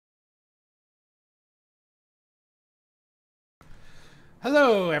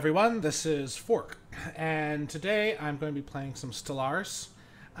Hello everyone, this is Fork, and today I'm going to be playing some Stellaris.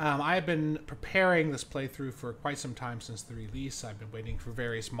 I have been preparing this playthrough for quite some time since the release. I've been waiting for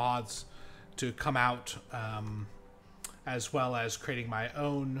various mods to come out, as well as creating my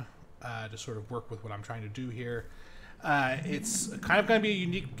own to sort of work with what I'm trying to do here. It's kind of going to be a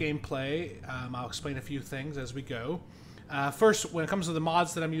unique gameplay. I'll explain a few things as we go. First, when it comes to the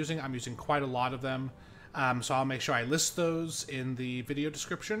mods that I'm using quite a lot of them. So I'll make sure I list those in the video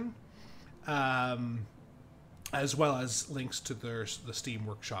description, as well as links to the Steam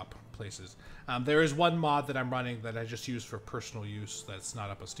Workshop places. There is one mod that I'm running that I just use for personal use that's not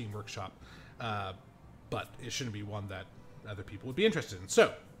up a Steam Workshop, but it shouldn't be one that other people would be interested in.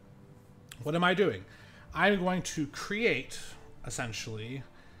 So, what am I doing? I'm going to create, essentially,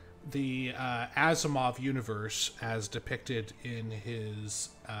 the Asimov universe as depicted in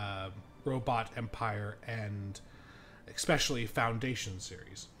his Robot Empire and especially Foundation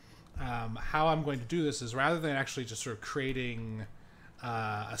series. How I'm going to do this is, rather than actually just sort of creating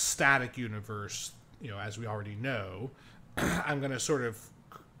a static universe, as we already know, I'm going to sort of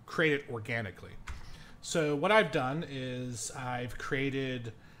create it organically. So what I've done is I've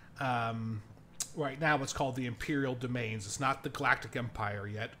created right now what's called the Imperial Domains. It's not the Galactic Empire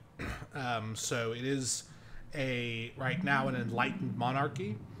yet. So it is right now an enlightened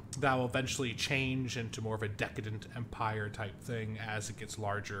monarchy that will eventually change into more of a decadent empire type thing as it gets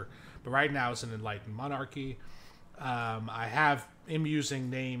larger. But right now it's an enlightened monarchy. I'm using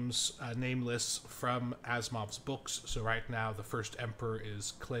name lists from Asimov's books. So right now the first emperor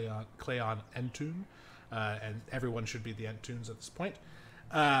is Cleon Entun, and everyone should be the Entuns at this point.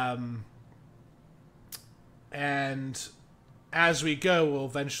 And as we go, we'll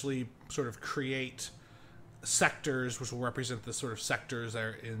eventually sort of create sectors which will represent the sort of sectors that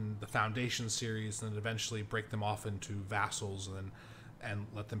are in the Foundation series, and then eventually break them off into vassals and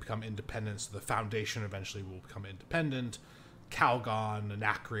let them become independent. So the Foundation eventually will become independent. Calgon,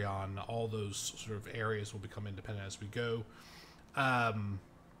 Anacreon, all those sort of areas will become independent as we go.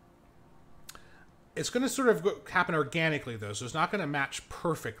 It's going to sort of happen organically, though, so it's not going to match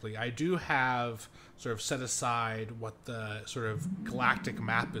perfectly. I do have sort of set aside what the sort of galactic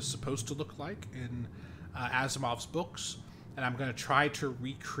map is supposed to look like in Asimov's books, and I'm going to try to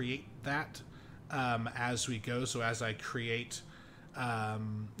recreate that as we go. So as I create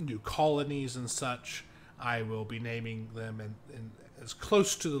new colonies and such, I will be naming them in as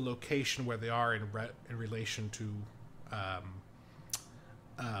close to the location where they are in relation to how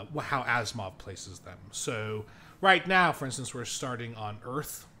Asimov places them. So right now, for instance, we're starting on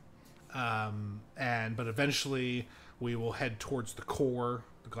Earth, but eventually we will head towards the core,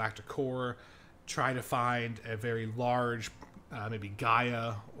 the galactic core, try to find a very large, maybe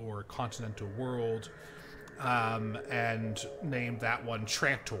Gaia or continental world, and name that one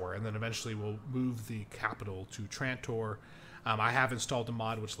Trantor, and then eventually we'll move the capital to Trantor. I have installed a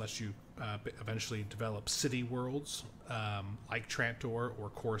mod which lets you eventually develop city worlds, like Trantor or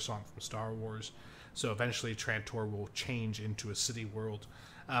Coruscant from Star Wars. So eventually Trantor will change into a city world.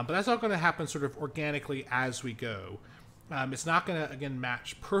 But that's all going to happen sort of organically as we go. It's not going to, again,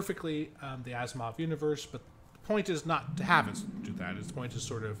 match perfectly the Asimov universe, but the point is not to have it do that. It's the point to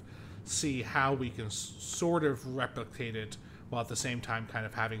sort of see how we can sort of replicate it while at the same time kind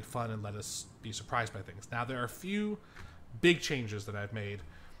of having fun and let us be surprised by things. Now, there are a few big changes that I've made.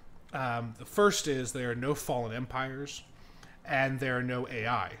 The first is there are no fallen empires, and there are no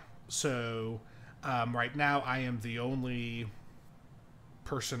AI. So right now I am the only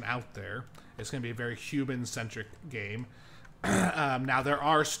person out there. It's going to be a very human-centric game. Now, there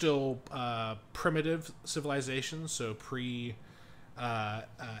are still primitive civilizations, so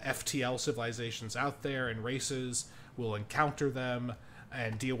FTL civilizations out there, and races. We'll encounter them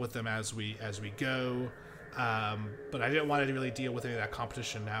and deal with them as we go. But I didn't want to really deal with any of that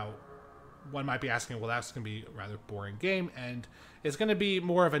competition. Now, one might be asking, well, that's going to be a rather boring game, and it's going to be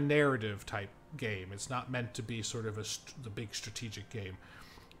more of a narrative type game. It's not meant to be sort of the big strategic game.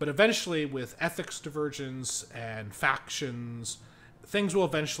 But eventually, with ethics divergence and factions, things will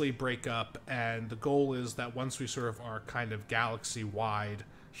eventually break up, and the goal is that once we sort of are kind of galaxy-wide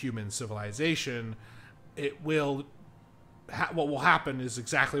human civilization, what will happen is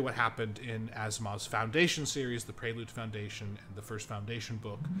exactly what happened in Asimov's Foundation series, the Prelude to Foundation, and the first Foundation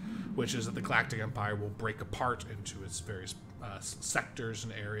book, which is that the Galactic Empire will break apart into its various sectors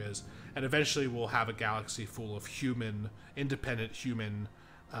and areas, and eventually we'll have a galaxy full of independent human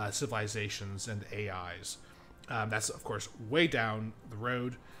civilizations and AIs. That's, of course, way down the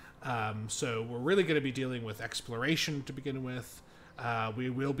road. So we're really going to be dealing with exploration to begin with. We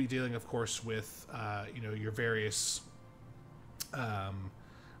will be dealing, of course, with your various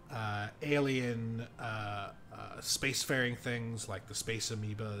alien spacefaring things like the space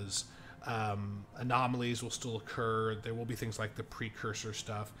amoebas. Anomalies will still occur. There will be things like the precursor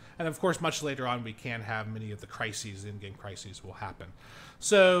stuff, and of course, much later on, we can have many of the crises, in-game crises, will happen.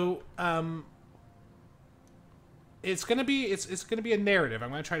 So it's gonna be a narrative. I'm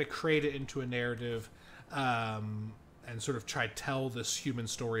gonna try to create it into a narrative, and sort of try to tell this human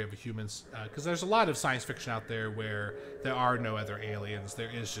story of a humans, because there's a lot of science fiction out there where there are no other aliens. There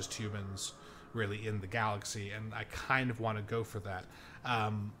is just humans really in the galaxy, and I kind of want to go for that.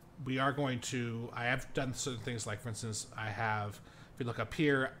 We are going to, I have done certain things, like for instance, if you look up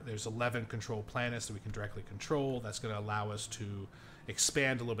here, there's 11 control planets that we can directly control. That's going to allow us to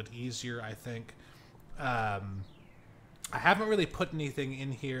expand a little bit easier, I think. I haven't really put anything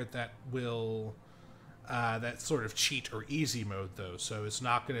in here that will that sort of cheat or easy mode, though, so it's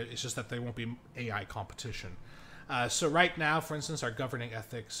just that there won't be AI competition. So right now, for instance, our governing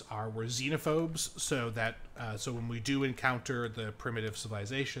ethics we're xenophobes, so when we do encounter the primitive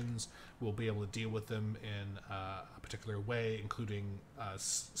civilizations, we'll be able to deal with them in a particular way, including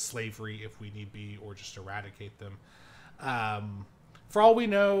slavery if we need be, or just eradicate them. For all we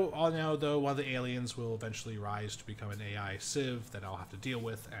know, though, one of the aliens will eventually rise to become an AI civ that I'll have to deal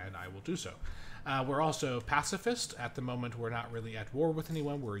with, and I will do so. We're also pacifist. At the moment, we're not really at war with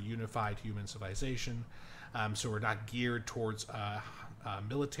anyone. We're a unified human civilization. So we're not geared towards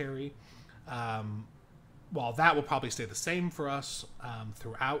military. While that will probably stay the same for us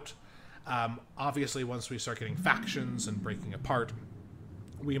throughout, obviously once we start getting factions and breaking apart,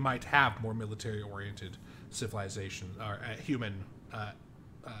 we might have more military-oriented civilization, or human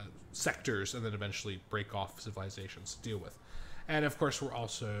sectors, and then eventually break off civilizations to deal with. And of course, we're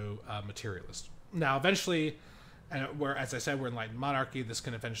also materialist. Now, eventually, as I said, we're Enlightened Monarchy. This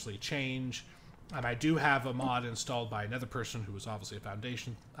can eventually change. And I do have a mod installed by another person who was obviously a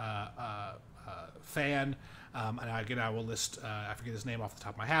Foundation fan. And again, I will list, I forget his name off the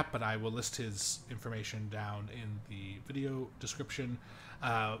top of my hat, but I will list his information down in the video description,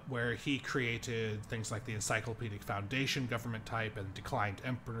 where he created things like the Encyclopedic Foundation government type and Declined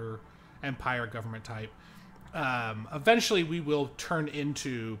Empire government type. Eventually, we will turn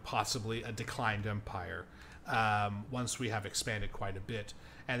into possibly a declined empire once we have expanded quite a bit.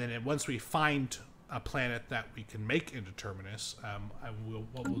 And then once we find a planet that we can make into Terminus,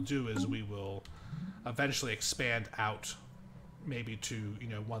 what we'll do is we will eventually expand out, maybe to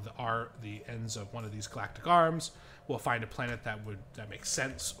one of the ends of one of these galactic arms. We'll find a planet that makes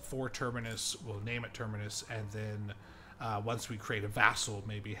sense for Terminus. We'll name it Terminus, and then once we create a vassal,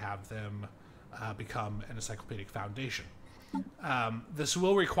 maybe have them become an Encyclopedic Foundation. This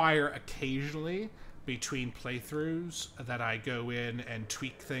will require occasionally, between playthroughs, that I go in and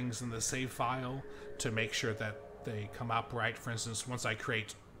tweak things in the save file to make sure that they come up right. For instance, once I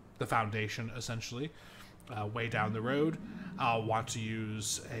create the Foundation, essentially, way down the road, I'll want to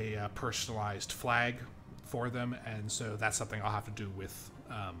use a personalized flag for them, and so that's something I'll have to do with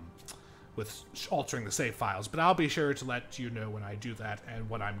altering the save files. But I'll be sure to let you know when I do that and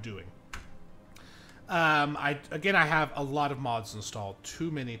what I'm doing. I have a lot of mods installed, too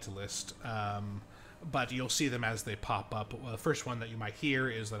many to list, but you'll see them as they pop up. Well, the first one that you might hear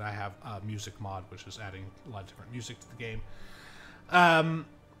is that I have a music mod, which is adding a lot of different music to the game.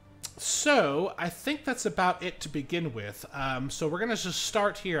 So I think that's about it to begin with. So we're going to just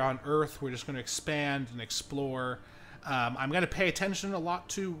start here on Earth. We're just going to expand and explore. I'm going to pay attention a lot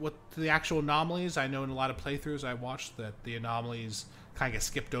to the actual anomalies. I know in a lot of playthroughs I watched that the anomalies kind of get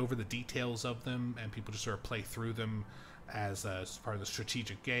skipped over the details of them, and people just sort of play through them as part of the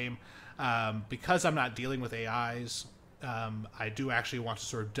strategic game. Because I'm not dealing with AIs, I do actually want to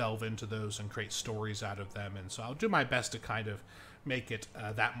sort of delve into those and create stories out of them, and so I'll do my best to kind of make it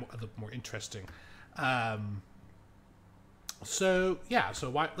a little more interesting. So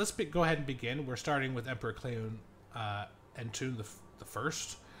let's go ahead and begin. We're starting with Emperor Cleon Entun the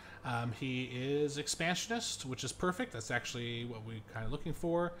First. He is expansionist, which is perfect. That's actually what we're kind of looking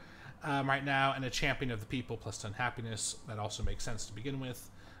for right now, and a champion of the people plus 10 happiness. That also makes sense to begin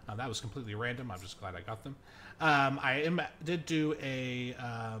with. That was completely random. I'm just glad I got them. Did do a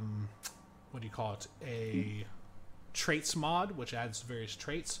a traits mod, which adds various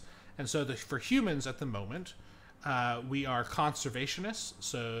traits. And so for humans at the moment, we are conservationists.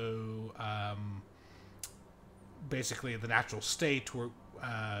 So basically, the natural state where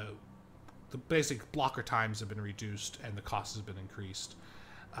the basic blocker times have been reduced and the cost has been increased.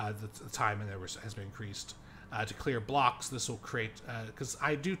 The time has been increased. To clear blocks, this will create, because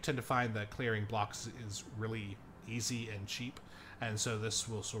I do tend to find that clearing blocks is really easy and cheap, and so this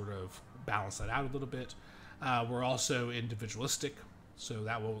will sort of balance that out a little bit. We're also individualistic, so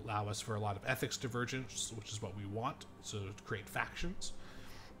that will allow us for a lot of ethics divergence, which is what we want, so to create factions.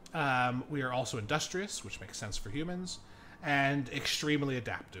 We are also industrious, which makes sense for humans, and extremely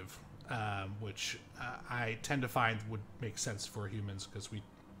adaptive, which I tend to find would make sense for humans because we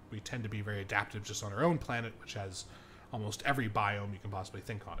tend to be very adaptive just on our own planet, which has almost every biome you can possibly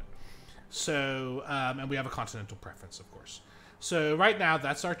think on it. So, and we have a continental preference, of course. So right now,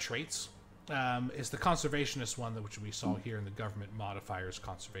 that's our traits. Is the conservationist one, which we saw here in the government modifiers,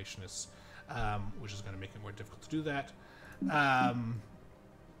 conservationists, which is going to make it more difficult to do that.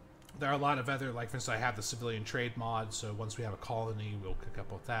 There are a lot of other, like for instance, I have the civilian trade mod, so once we have a colony, we'll kick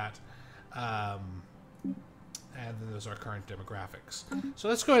up with that. And then there's our current demographics. So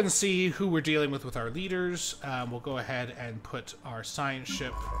let's go ahead and see who we're dealing with our leaders. We'll go ahead and put our science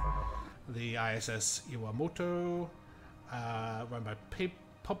ship, the ISS Iwamoto, run by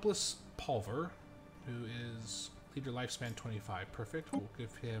Publius Pulver, who is leader lifespan 25. Perfect. We'll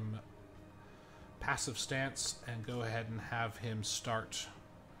give him passive stance and go ahead and have him start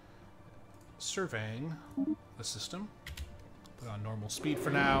surveying the system. Put on normal speed for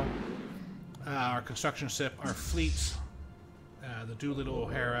now. Our construction ship, our fleet, the Doolittle,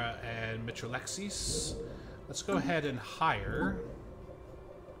 O'Hara, and Mitralexis. Let's go ahead and hire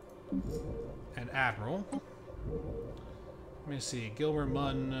an admiral. Let me see, Gilmer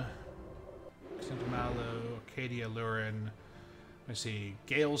Munn, Malo, Arcadia Lurin. Let me see,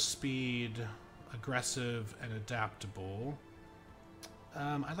 gale speed, aggressive, and adaptable.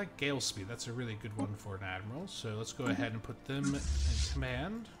 I like gale speed. That's a really good one for an admiral. So let's go ahead and put them in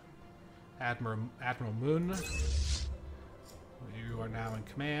command. Admiral Moon, you are now in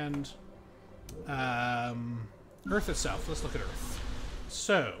command. Earth itself. Let's look at Earth.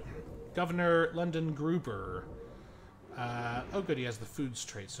 So, Governor London Gruber. Oh, good. He has the foods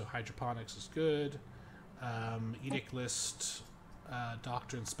trait, so hydroponics is good. Edict list,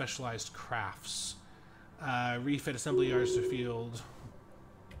 doctrine, specialized crafts, refit assembly yards to field.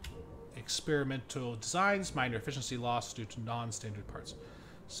 Experimental designs, minor efficiency loss due to non-standard parts.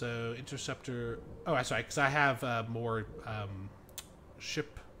 So interceptor. Oh, I'm sorry, because I have more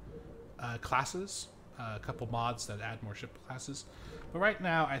ship classes, a couple mods that add more ship classes. But right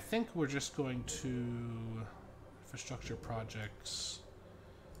now, I think we're just going to infrastructure projects.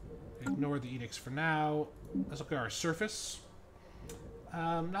 Ignore the edicts for now. Let's look at our surface.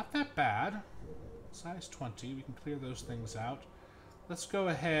 Not that bad. Size 20. We can clear those things out. Let's go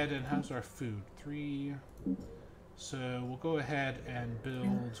ahead and how's our food? 3. So we'll go ahead and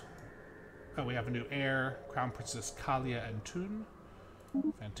build. Oh, we have a new heir, Crown Princess Kalia and Tun.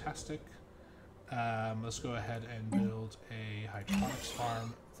 Fantastic. Let's go ahead and build a hydroponics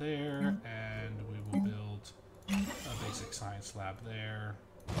farm there, and we will build a basic science lab there.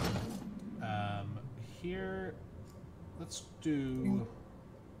 Here, let's do.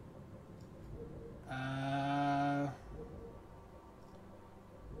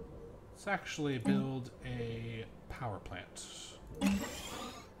 Let's actually build a power plant.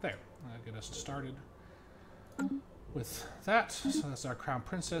 There, that'll get us started with that. So that's our Crown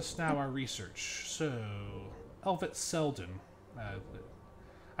Princess. Now our research. So, Elvet Selden.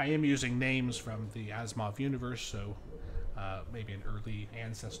 I am using names from the Asimov universe, so maybe an early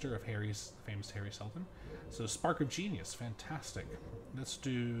ancestor of Harry's, famous Harry Selden. So, Spark of Genius, fantastic. Let's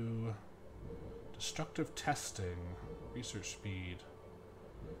do destructive testing, research speed.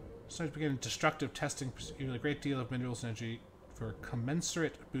 So to begin destructive testing, a great deal of minerals energy for a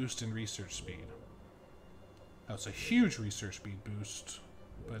commensurate boost in research speed. Oh, it's a huge research speed boost,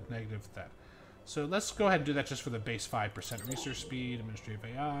 but negative that. So let's go ahead and do that just for the base 5% research speed, administrative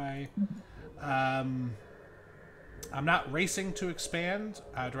AI. I'm not racing to expand.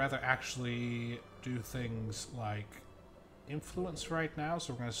 I'd rather actually do things like influence right now.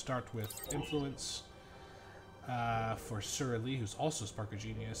 So we're going to start with influence. For Sir Lee, who's also Spark of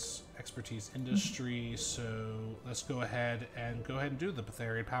Genius, expertise industry. So let's go ahead and do the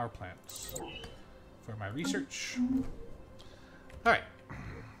Betharian power plants for my research. All right.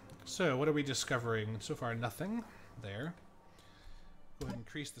 So what are we discovering so far? Nothing there. Go ahead and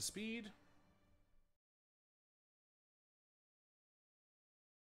increase the speed.